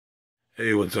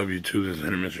Hey, what's up, YouTube? This is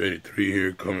Animus83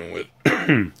 here, coming with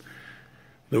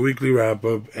the weekly wrap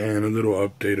up and a little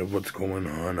update of what's going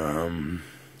on. I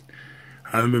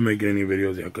haven't been making any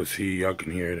videos. Y'all can see, y'all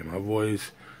can hear it in my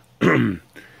voice. I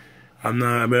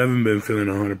haven't been feeling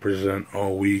 100%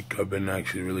 all week. I've been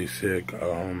actually really sick.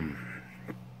 And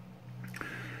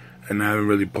I haven't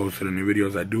really posted any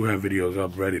videos. I do have videos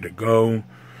up ready to go.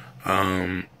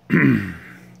 Well,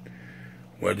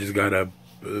 I just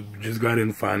got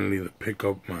in finally the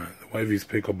pickup, the wifey's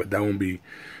pickup, but that won't be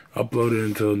uploaded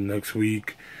until next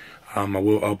week. I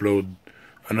will upload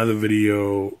another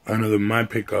video, my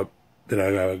pickup that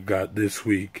I got this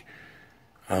week,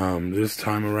 this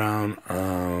time around,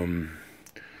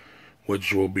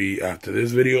 which will be after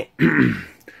this video.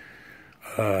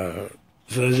 So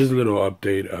it's just a little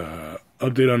update,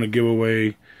 update on the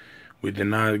giveaway. We did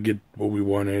not get what we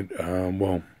wanted.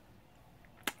 Well,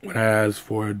 what I asked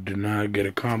for did not get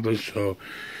accomplished, so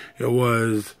it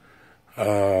was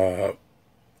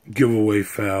giveaway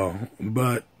fell.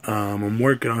 But I'm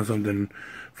working on something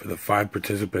for the 5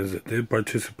 participants that did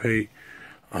participate.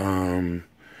 We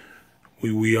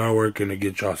are working to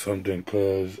get y'all something,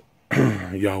 because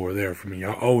y'all were there for me.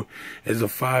 Y'all it's the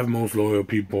 5 most loyal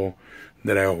people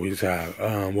that I always have.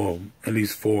 Well, at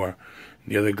least 4.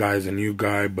 The other guy's a new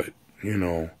guy, but you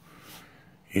know,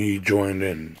 he joined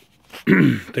in.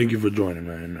 Thank you for joining,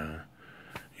 man.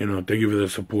 You know, thank you for the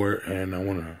support, and I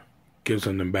want to give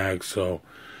something back. So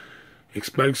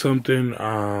expect something.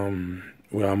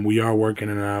 We are working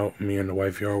it out. Me and the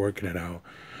wife are working it out.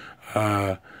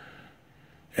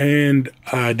 And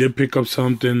I did pick up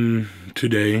something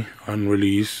today on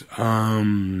release,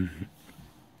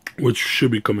 which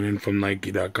should be coming in from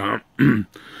Nike.com.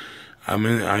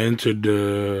 I entered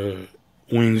the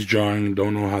wings drawing.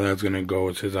 Don't know how that's gonna go.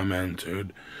 It says I'm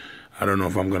entered. I don't know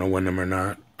if I'm gonna win them or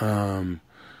not.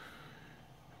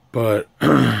 But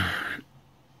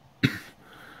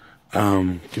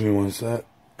give me one sec.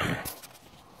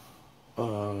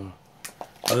 Other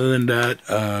than that,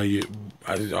 I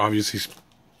obviously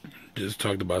just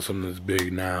talked about something that's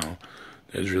big now.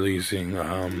 That's releasing.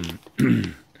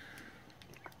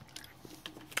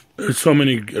 There's so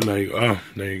many, like, oh,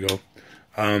 there you go.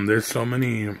 There's so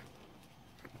many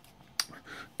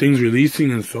things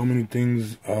releasing and so many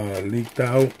things leaked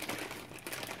out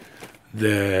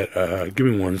that give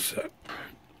me one sec.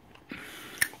 I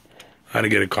had to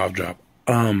get a cough drop.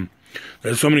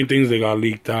 There's so many things that got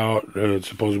leaked out that it's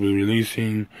supposed to be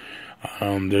releasing.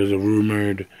 There's a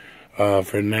rumored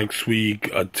for next week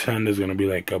a 10 is gonna be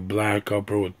like a black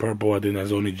upper with purple. I think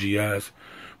that's only GS.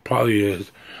 Probably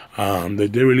is. They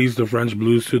did release the French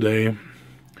Blues today.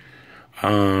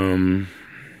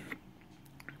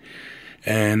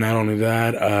 And not only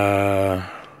that,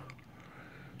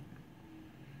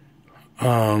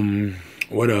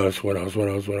 what else?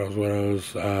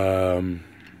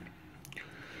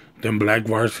 Them black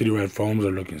varsity red foams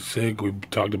are looking sick. We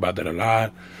talked about that a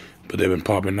lot, but they've been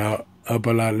popping up a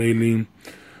lot lately.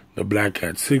 The Black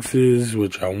Cat 6s,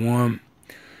 which I want.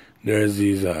 There's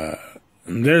these,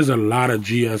 there's a lot of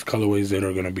GS colorways that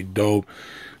are gonna be dope.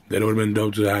 That would have been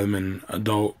dope to have them in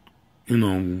adult, you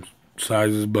know,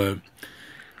 sizes, but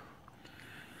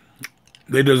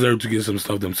they deserve to get some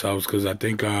stuff themselves, because I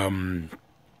think the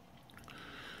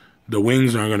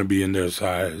wings aren't gonna be in their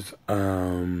size.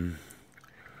 There's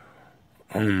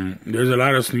a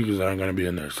lot of sneakers that aren't gonna be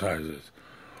in their sizes.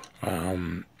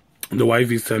 The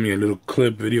wifey sent me a little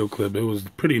video clip. It was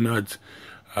pretty nuts.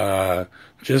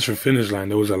 Just for Finish Line,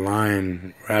 there was a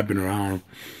line wrapping around.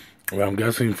 Well, I'm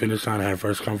guessing Finish Line had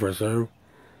first come, first serve.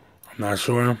 I'm not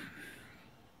sure.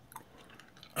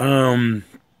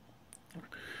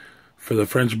 For the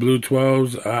French Blue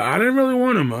 12s, I didn't really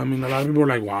want them. I mean, a lot of people were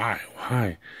like, why?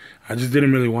 I just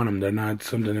didn't really want them. They're not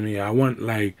something to me. I want,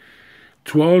 like,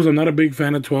 12s. I'm not a big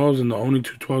fan of 12s, and the only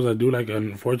 2 12s I do like,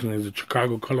 unfortunately, is the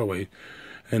Chicago colorway.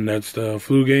 And that's the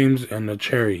Flu Games and the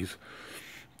Cherries.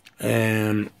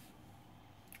 And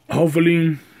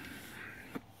hopefully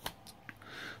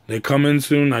they come in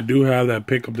soon. I do have that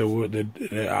pickup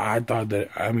that I thought that,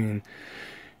 I mean,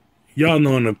 y'all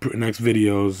know in the next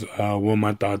videos what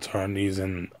my thoughts are on these,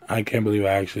 and I can't believe I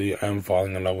actually am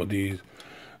falling in love with these.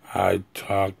 I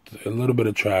talked a little bit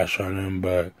of trash on them,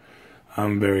 but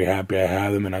I'm very happy I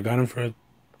have them, and I got them for,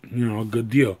 you know, a good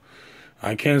deal.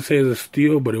 I can't say it's a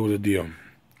steal, but it was a deal.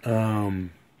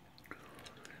 But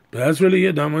that's really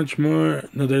it. Not much more.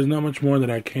 No, there's not much more that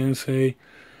I can say.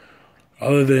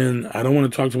 Other than, I don't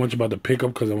want to talk too much about the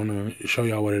pickup, because I want to show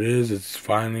y'all what it is. It's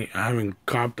finally, I haven't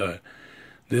copped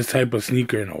this type of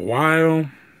sneaker in a while.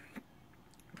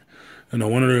 And I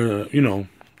wanted to, you know,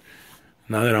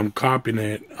 now that I'm copying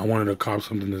it, I wanted to cop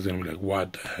something that's gonna be like,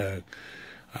 what the heck?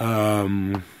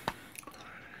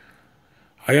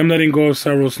 I am letting go of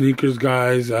several sneakers,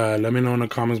 guys. Let me know in the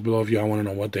comments below if y'all want to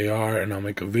know what they are, and I'll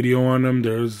make a video on them.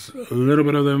 There's a little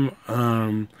bit of them.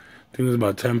 I think there's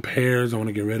about 10 pairs I want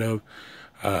to get rid of.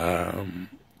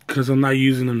 Because I'm not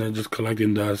using them, they're just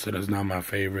collecting dust, so that's not my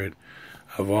favorite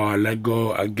of all. I let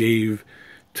go. I gave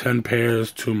 10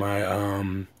 pairs to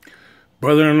my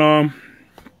brother-in-law.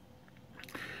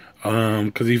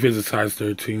 Because he fits a size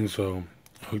 13, so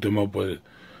I hooked him up with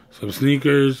some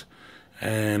sneakers.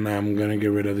 And I'm going to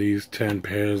get rid of these 10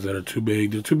 pairs that are too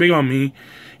big. They're too big on me.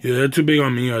 Either they're too big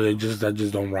on me or I just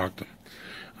don't rock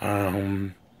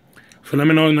them. So let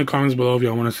me know in the comments below if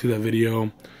y'all want to see that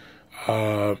video.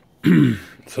 So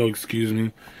excuse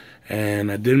me.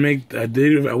 And I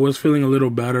was feeling a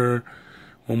little better.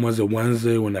 When was it?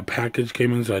 Wednesday, when the package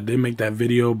came in. So I did make that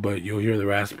video, but you'll hear the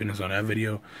raspiness on that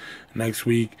video next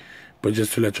week. But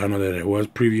just to let y'all know that it was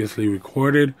previously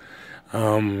recorded.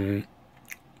 But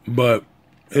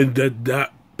that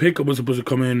pickup was supposed to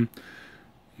come in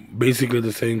basically at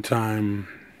the same time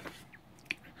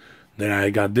that I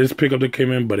got this pickup that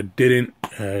came in, but it didn't.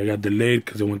 It got delayed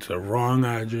because it went to the wrong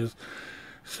address,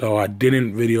 so I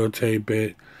didn't videotape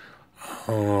it.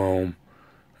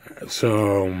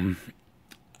 So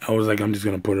I was like, I'm just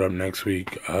gonna put it up next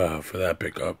week for that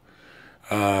pickup.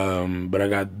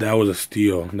 But that was a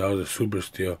steal. That was a super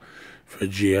steal for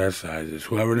GS sizes.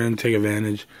 Whoever didn't take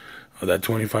advantage of that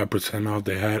 25% off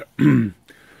they had in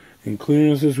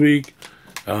clearance this week,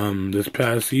 this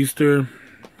past Easter,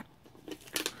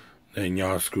 then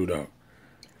y'all screwed up.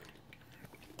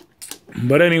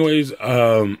 But anyways,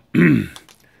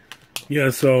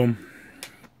 yeah, so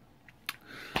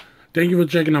thank you for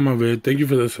checking out my vid. Thank you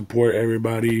for the support,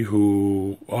 everybody,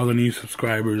 all the new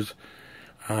subscribers.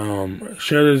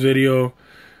 Share this video.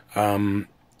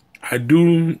 I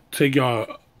do take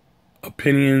y'all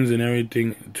opinions and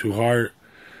everything to heart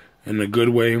in a good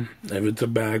way. If it's a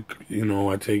bad,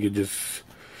 I take it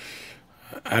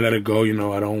I let it go,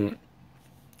 I don't,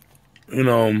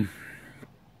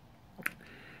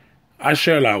 I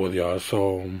share a lot with y'all,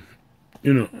 so,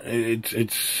 we're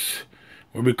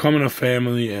becoming a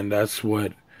family, and that's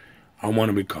what I want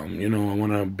to become, I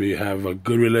want to have a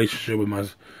good relationship with my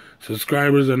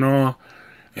subscribers and all,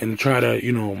 and try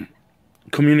to,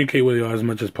 communicate with y'all as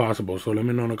much as possible. So let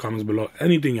me know in the comments below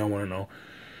anything y'all want to know,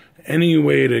 any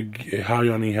way how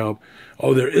y'all need help.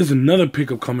 Oh, there is another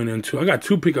pickup coming in too. I got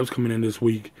 2 pickups coming in this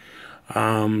week.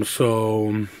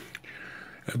 So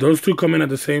if those 2 come in at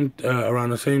the same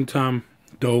around the same time,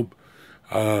 dope.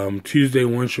 Tuesday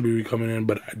one should be coming in,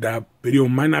 but that video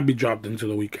might not be dropped until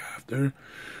the week after,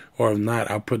 or if not,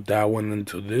 I'll put that one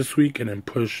into this week and then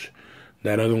push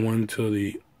that other one to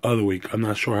the other week. I'm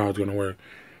not sure how it's gonna work.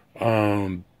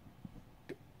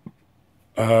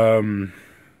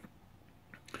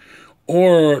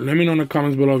 Or let me know in the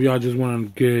comments below if y'all just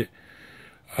want to get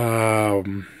a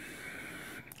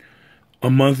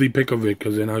monthly pick of it,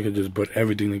 because then I could just put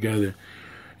everything together.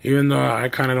 Even though I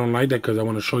kind of don't like that, because I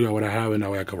want to show y'all what I have, and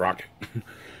that way I could rock it.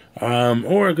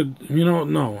 Or I could,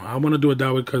 no, I want to do it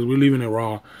that way because we're leaving it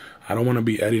raw. I don't want to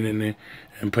be editing it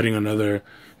and putting another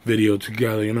video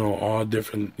together, all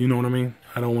different, you know what I mean?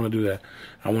 I don't want to do that.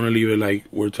 I want to leave it like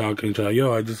we're talking to,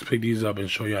 yo, I just picked these up and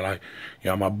show y'all, like,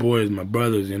 y'all my boys, my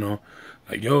brothers,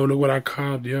 like, yo, look what I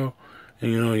copped, yo.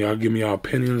 And, y'all give me your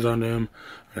opinions on them,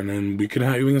 and then we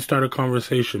can start a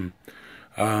conversation.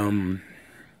 Another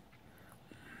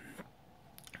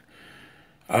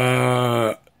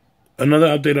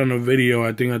update on the video,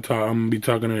 I think I'm going to be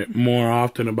talking more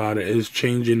often about it, is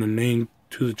changing the name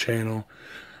to the channel.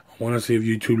 I want to see if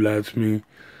YouTube lets me.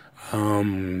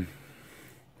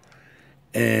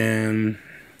 And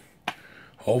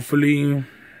hopefully,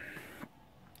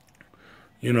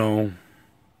 it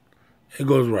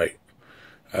goes right.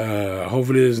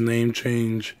 Hopefully this name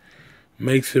change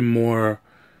makes it more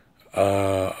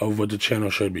of what the channel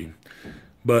should be.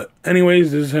 But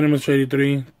anyways, this is Henry Mr.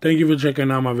 83. Thank you for checking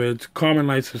out my vids. Comment,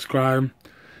 like, subscribe.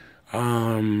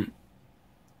 Not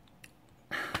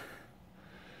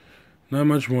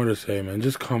much more to say, man.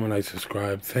 Just comment, like,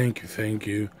 subscribe. Thank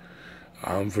you.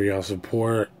 For y'all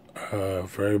support.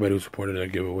 For everybody who supported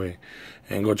that giveaway.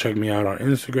 And go check me out on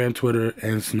Instagram, Twitter,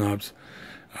 and Snubs.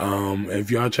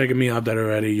 If y'all checking me out that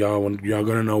already, y'all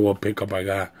gonna know what pickup I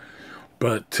got.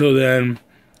 But till then,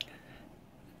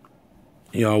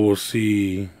 y'all will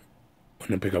see when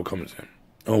the pickup comes in,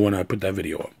 or when I put that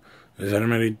video up. This is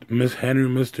Henry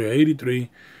Mr. 83.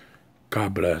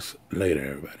 God bless. Later,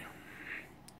 everybody.